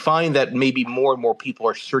 and if you find that maybe more and more people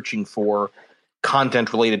are searching for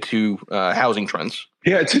content related to housing trends.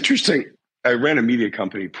 Yeah, it's interesting. I ran a media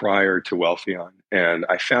company prior to Wealthion, and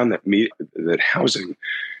I found that housing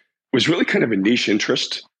was really kind of a niche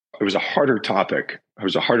interest. It was a harder topic. It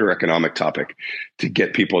was a harder economic topic to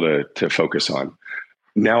get people to focus on.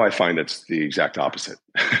 Now I find it's the exact opposite.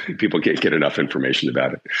 People can't get enough information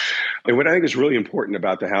about it. And what I think is really important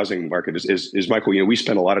about the housing market is Michael, we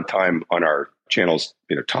spend a lot of time on our channels,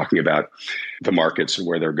 talking about the markets and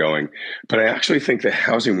where they're going. But I actually think the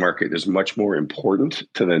housing market is much more important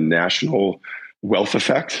to the national wealth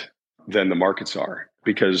effect than the markets are,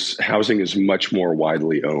 because housing is much more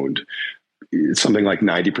widely owned. It's something like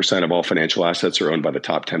 90% of all financial assets are owned by the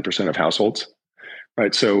top 10% of households.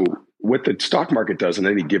 Right. So what the stock market does on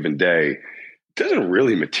any given day doesn't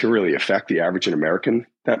really materially affect the average American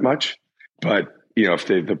that much. But, if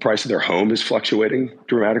the price of their home is fluctuating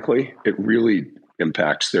dramatically, it really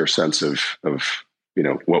impacts their sense of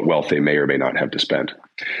what wealth they may or may not have to spend.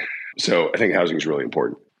 So I think housing is really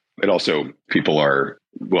important. It also, people are,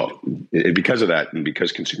 because of that, and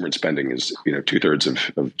because consumer spending is,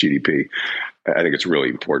 2/3 of GDP, I think it's really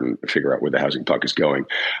important to figure out where the housing puck is going.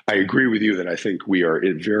 I agree with you that I think we are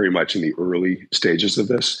very much in the early stages of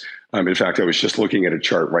this. In fact, I was just looking at a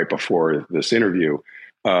chart right before this interview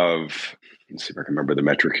of, let's see if I can remember the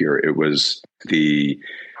metric here. It was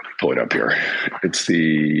pull it up here. It's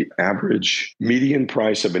the average median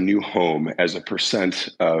price of a new home as a percent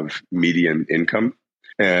of median income.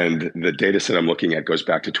 And the data set I'm looking at goes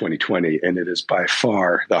back to 2020, and it is by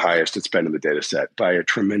far the highest it's been in the data set by a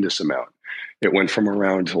tremendous amount. It went from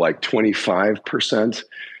around to like 25%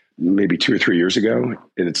 maybe 2 or 3 years ago,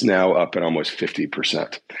 and it's now up at almost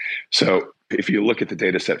 50%. So if you look at the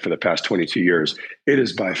data set for the past 22 years, it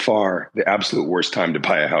is by far the absolute worst time to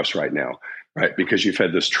buy a house right now, right? Because you've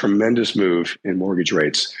had this tremendous move in mortgage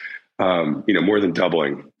rates, more than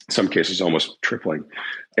doubling, in some cases almost tripling.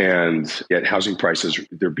 And yet housing prices,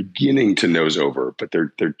 they're beginning to nose over, but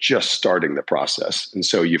they're just starting the process. And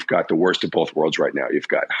so you've got the worst of both worlds right now. You've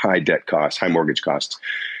got high debt costs, high mortgage costs,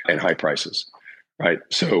 and high prices, right?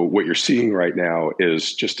 So what you're seeing right now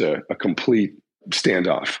is just a complete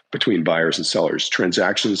standoff between buyers and sellers.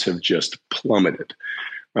 Transactions have just plummeted,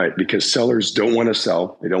 right? Because sellers don't want to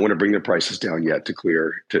sell. They don't want to bring their prices down yet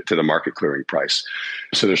to the market clearing price.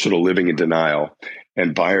 So they're sort of living in denial.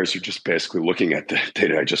 And buyers are just basically looking at the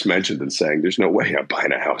data I just mentioned and saying, there's no way I'm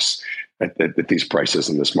buying a house at these prices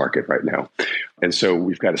in this market right now. And so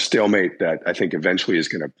we've got a stalemate that I think eventually is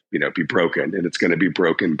going to be broken. And it's going to be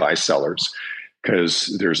broken by sellers,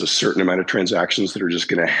 because there's a certain amount of transactions that are just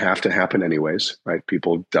going to have to happen anyways, right?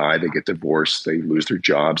 People die, they get divorced, they lose their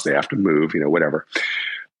jobs, they have to move, whatever.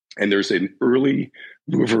 And there's an early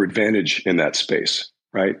mover advantage in that space.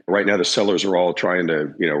 Right now, the sellers are all trying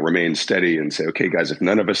to, remain steady and say, okay, guys, if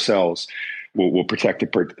none of us sells, we'll protect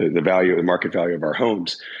the value, the market value of our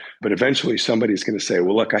homes. But eventually somebody's going to say,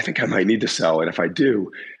 well, look, I think I might need to sell. And if I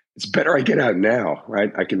do, it's better I get out now,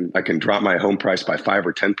 right? I can drop my home price by 5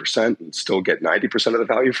 or 10% and still get 90% of the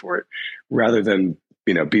value for it, rather than,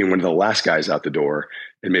 being one of the last guys out the door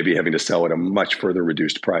and maybe having to sell at a much further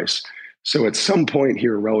reduced price. So at some point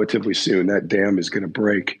here, relatively soon, that dam is going to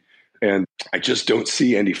break. And I just don't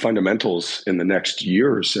see any fundamentals in the next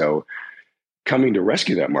year or so coming to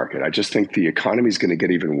rescue that market. I just think the economy is going to get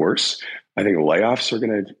even worse. I think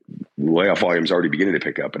layoff volumes already beginning to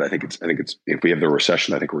pick up, but I think it's if we have the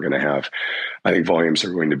recession, I think I think volumes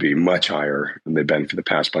are going to be much higher than they've been for the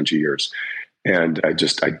past bunch of years. And I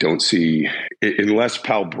don't see, unless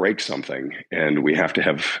Powell breaks something and we have to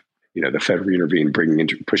have, the Fed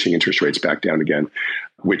reintervene, pushing interest rates back down again,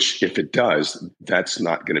 which if it does, that's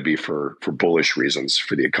not going to be for bullish reasons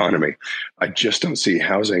for the economy. I just don't see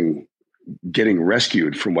housing getting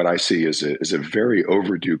rescued from what I see as a very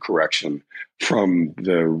overdue correction from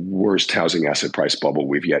the worst housing asset price bubble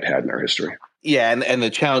we've yet had in our history. Yeah, and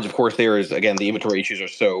the challenge, of course, there is, again, the inventory issues are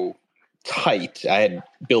so tight. I had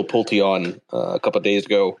Bill Pulte on a couple of days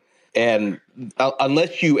ago, and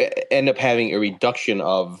unless you end up having a reduction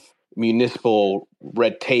of municipal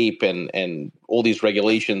red tape and all these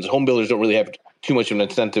regulations, home builders don't really have too much of an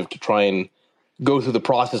incentive to try and go through the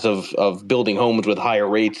process of building homes with higher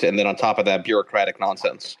rates, and then on top of that, bureaucratic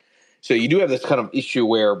nonsense. So you do have this kind of issue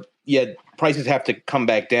where, prices have to come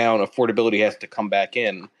back down, affordability has to come back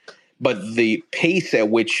in, but the pace at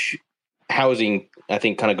which housing, I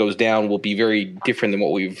think, kind of goes down will be very different than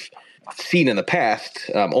what we've seen in the past.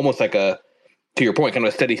 Almost like to your point, kind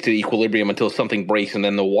of a steady state equilibrium until something breaks and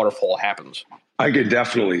then the waterfall happens. I could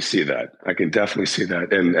definitely see that.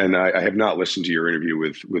 And I have not listened to your interview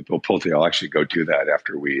with Bill Pulte. I'll actually go do that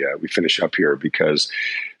after we finish up here, because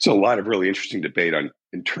there's a lot of really interesting debate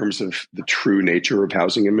in terms of the true nature of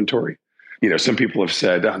housing inventory. Some people have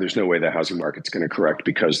said, there's no way the housing market's going to correct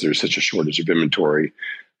because there's such a shortage of inventory.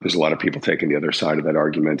 There's a lot of people taking the other side of that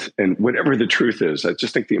argument. And whatever the truth is, I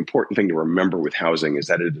just think the important thing to remember with housing is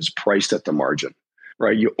that it is priced at the margin,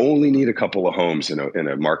 right? You only need a couple of homes in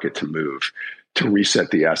a market to move to reset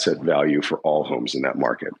the asset value for all homes in that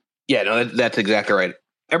market. Yeah, no, that's exactly right.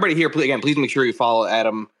 Everybody here, please make sure you follow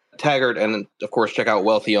Adam Taggart, and of course, check out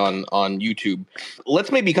Wealthy on YouTube.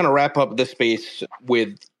 Let's maybe kind of wrap up this space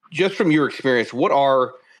with, just from your experience, what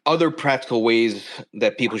are other practical ways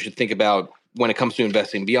that people should think about when it comes to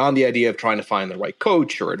investing, beyond the idea of trying to find the right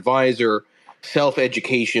coach or advisor,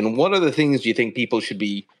 self-education? What are the things you think people should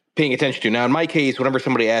be paying attention to? Now, in my case, whenever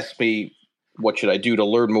somebody asks me, what should I do to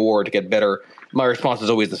learn more, to get better, my response is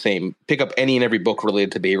always the same. Pick up any and every book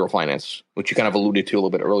related to behavioral finance, which you kind of alluded to a little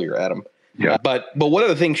bit earlier, Adam. Yeah. But what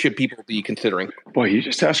other things should people be considering? Boy, you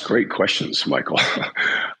just asked great questions, Michael.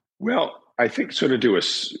 Well, I think sort of do a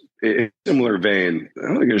similar vein. I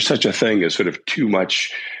don't think there's such a thing as sort of too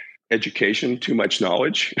much education, too much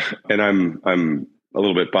knowledge. And I'm a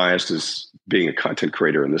little bit biased as being a content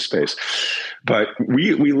creator in this space. But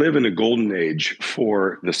we live in a golden age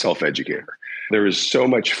for the self-educator. There is so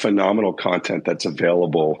much phenomenal content that's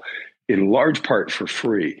available in large part for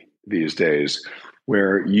free these days,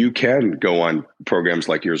 where you can go on programs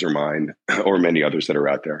like yours or mine, or many others that are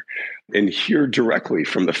out there, and hear directly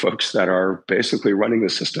from the folks that are basically running the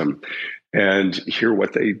system and hear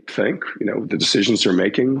what they think, the decisions they're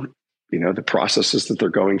making, the processes that they're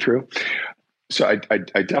going through. So I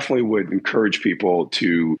definitely would encourage people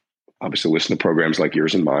to obviously listen to programs like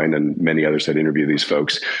yours and mine and many others that interview these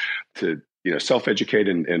folks to, self-educate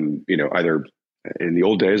and either in the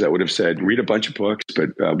old days, I would have said, read a bunch of books, but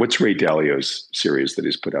what's Ray Dalio's series that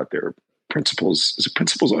he's put out there? Principles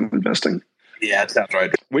on Investing? Yeah, that sounds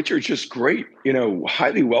right. Which are just great,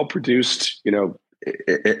 highly well-produced,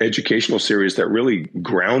 educational series that really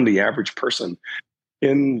ground the average person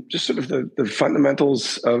in just sort of the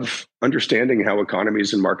fundamentals of understanding how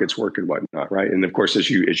economies and markets work and whatnot, right? And of course, as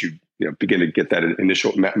you begin to get that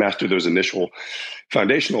initial master those initial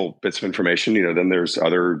foundational bits of information, then there's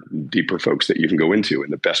other deeper folks that you can go into,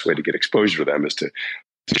 and the best way to get exposure to them is to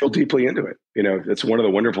drill deeply into it. That's one of the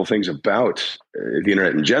wonderful things about the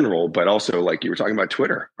internet in general, but also like you were talking about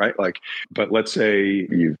Twitter, right? But let's say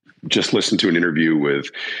you just listened to an interview with,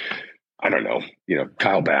 I don't know,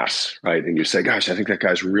 Kyle Bass, right? And you say, gosh, I think that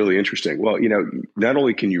guy's really interesting. Well, not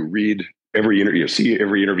only can you read every interview, see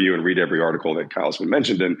every interview and read every article that Kyle's been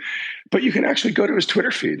mentioned in, but you can actually go to his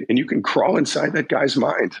Twitter feed and you can crawl inside that guy's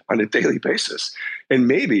mind on a daily basis. And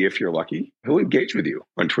maybe if you're lucky, he'll engage with you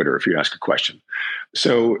on Twitter if you ask a question.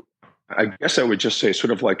 So I guess I would just say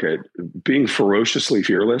sort of like being ferociously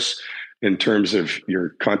fearless in terms of your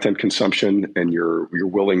content consumption and your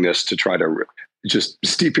willingness to try to just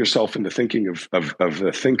steep yourself in the thinking of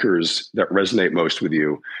the thinkers that resonate most with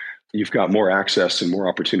you. You've got more access and more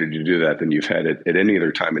opportunity to do that than you've had at any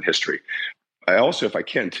other time in history. I also, if I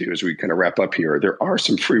can too, as we kind of wrap up here, there are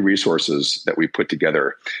some free resources that we put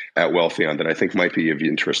together at Wealthion that I think might be of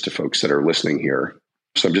interest to folks that are listening here.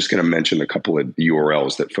 So I'm just going to mention a couple of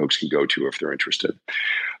URLs that folks can go to if they're interested.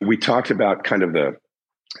 We talked about kind of the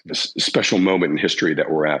special moment in history that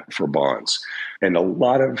we're at for bonds. And a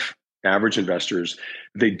lot of average investors,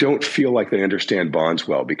 they don't feel like they understand bonds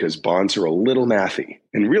well because bonds are a little mathy.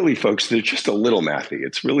 And really, folks, they're just a little mathy.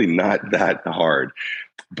 It's really not that hard.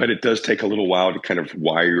 But it does take a little while to kind of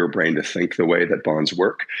wire your brain to think the way that bonds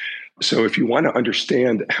work. So if you want to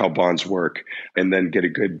understand how bonds work and then get a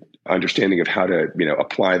good understanding of how to,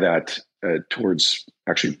 apply that towards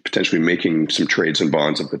actually potentially making some trades in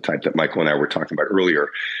bonds of the type that Michael and I were talking about earlier,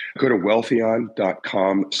 go to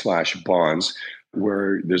wealthion.com/bonds,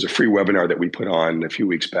 where there's a free webinar that we put on a few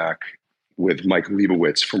weeks back with Mike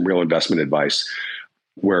Leibowitz from Real Investment Advice,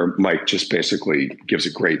 where Mike just basically gives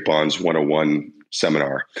a great Bonds 101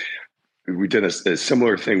 seminar. We did a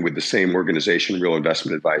similar thing with the same organization, Real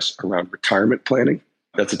Investment Advice, around retirement planning.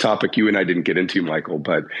 That's a topic you and I didn't get into, Michael,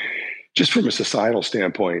 but just from a societal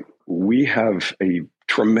standpoint, we have a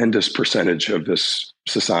tremendous percentage of this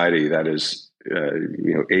society that is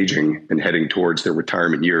aging and heading towards their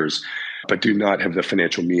retirement years, but do not have the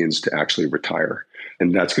financial means to actually retire.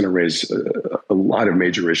 And that's going to raise a lot of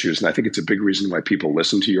major issues. And I think it's a big reason why people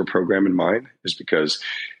listen to your program and mine, is because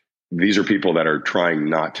these are people that are trying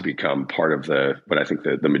not to become part of the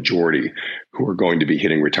majority who are going to be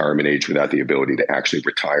hitting retirement age without the ability to actually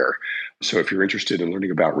retire. So if you're interested in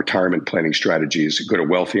learning about retirement planning strategies, go to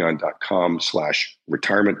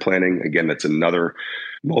wealthion.com/retirement planning. Again, that's another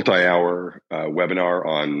multi-hour webinar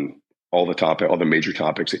on all the major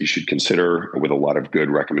topics that you should consider, with a lot of good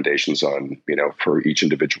recommendations on, for each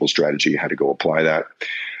individual strategy, how to go apply that.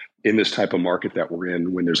 In this type of market that we're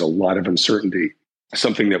in, when there's a lot of uncertainty,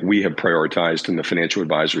 something that we have prioritized in the financial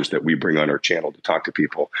advisors that we bring on our channel to talk to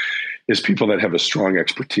people is people that have a strong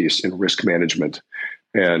expertise in risk management.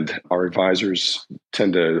 And our advisors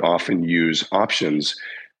tend to often use options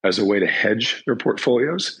as a way to hedge their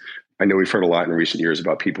portfolios. I know we've heard a lot in recent years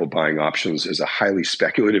about people buying options as a highly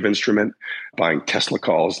speculative instrument, buying Tesla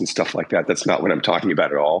calls and stuff like that. That's not what I'm talking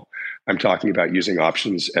about at all. I'm talking about using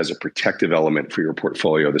options as a protective element for your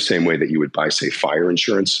portfolio, the same way that you would buy, say, fire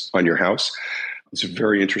insurance on your house. It's a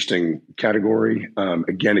very interesting category.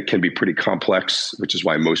 Again, it can be pretty complex, which is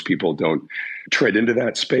why most people don't tread into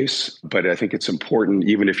that space. But I think it's important,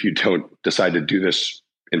 even if you don't decide to do this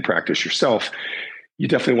in practice yourself, you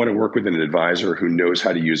definitely want to work with an advisor who knows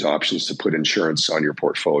how to use options to put insurance on your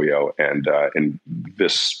portfolio. And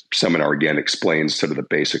this seminar, again, explains sort of the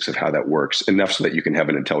basics of how that works, enough so that you can have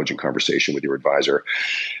an intelligent conversation with your advisor.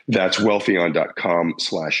 That's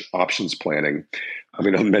wealthion.com/options planning. I'm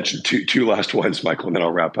going to mention two last ones, Michael, and then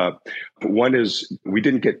I'll wrap up. One is, we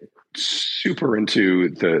didn't get super into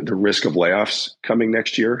the risk of layoffs coming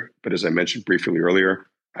next year. But as I mentioned briefly earlier,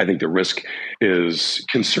 I think the risk is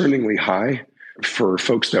concerningly high for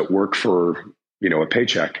folks that work for, a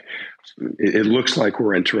paycheck. It looks like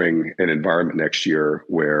we're entering an environment next year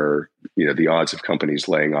where, the odds of companies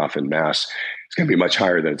laying off en masse is going to be much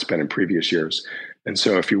higher than it's been in previous years. And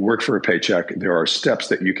so if you work for a paycheck, there are steps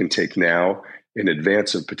that you can take now in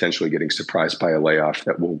advance of potentially getting surprised by a layoff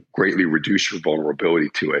that will greatly reduce your vulnerability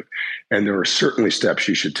to it. And there are certainly steps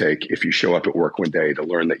you should take if you show up at work one day to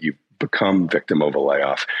learn that you've become victim of a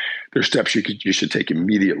layoff. There are steps you should take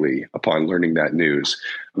immediately upon learning that news.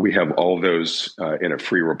 We have all of those in a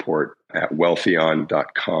free report at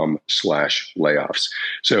wealthion.com/layoffs.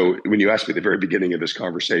 So when you asked me at the very beginning of this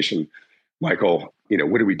conversation, Michael,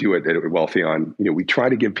 what do we do at Wealthion? We try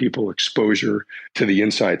to give people exposure to the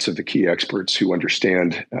insights of the key experts who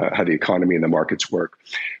understand how the economy and the markets work.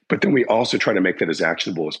 But then we also try to make that as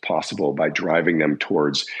actionable as possible by driving them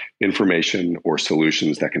towards information or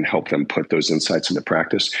solutions that can help them put those insights into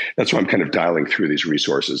practice. That's why I'm kind of dialing through these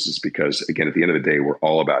resources, is because, again, at the end of the day, we're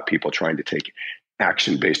all about people trying to take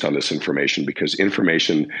action based on this information, because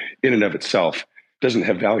information in and of itself doesn't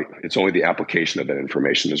have value. It's only the application of that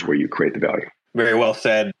information is where you create the value. Very well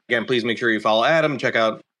said. Again, please make sure you follow Adam. Check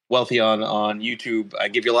out Wealthion on YouTube. I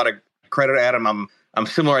give you a lot of credit, Adam. I'm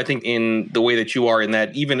similar, I think, in the way that you are, in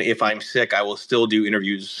that even if I'm sick, I will still do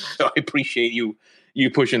interviews. So I appreciate you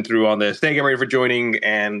pushing through on this. Thank you, everybody, for joining,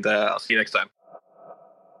 and I'll see you next time.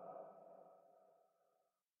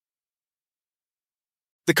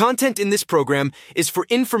 The content in this program is for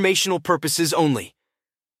informational purposes only.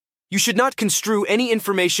 You should not construe any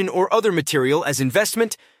information or other material as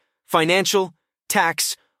investment, financial,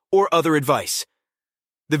 tax, or other advice.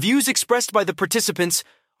 The views expressed by the participants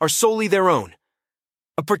are solely their own.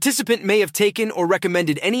 A participant may have taken or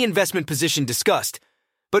recommended any investment position discussed,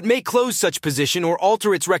 but may close such position or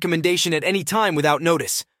alter its recommendation at any time without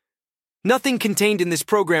notice. Nothing contained in this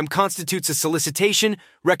program constitutes a solicitation,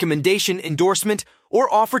 recommendation, endorsement,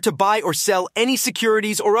 or offer to buy or sell any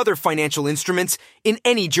securities or other financial instruments in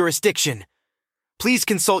any jurisdiction. Please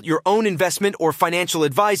consult your own investment or financial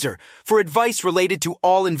advisor for advice related to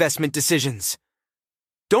all investment decisions.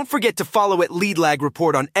 Don't forget to follow at Lead Lag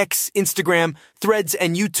Report on X, Instagram, Threads,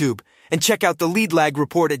 and YouTube, and check out the Lead Lag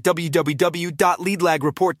Report at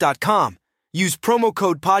www.leadlagreport.com. Use promo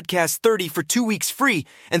code podcast30 for 2 weeks free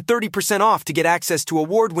and 30% off to get access to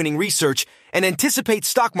award-winning research and anticipate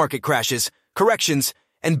stock market crashes, corrections,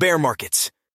 and bear markets.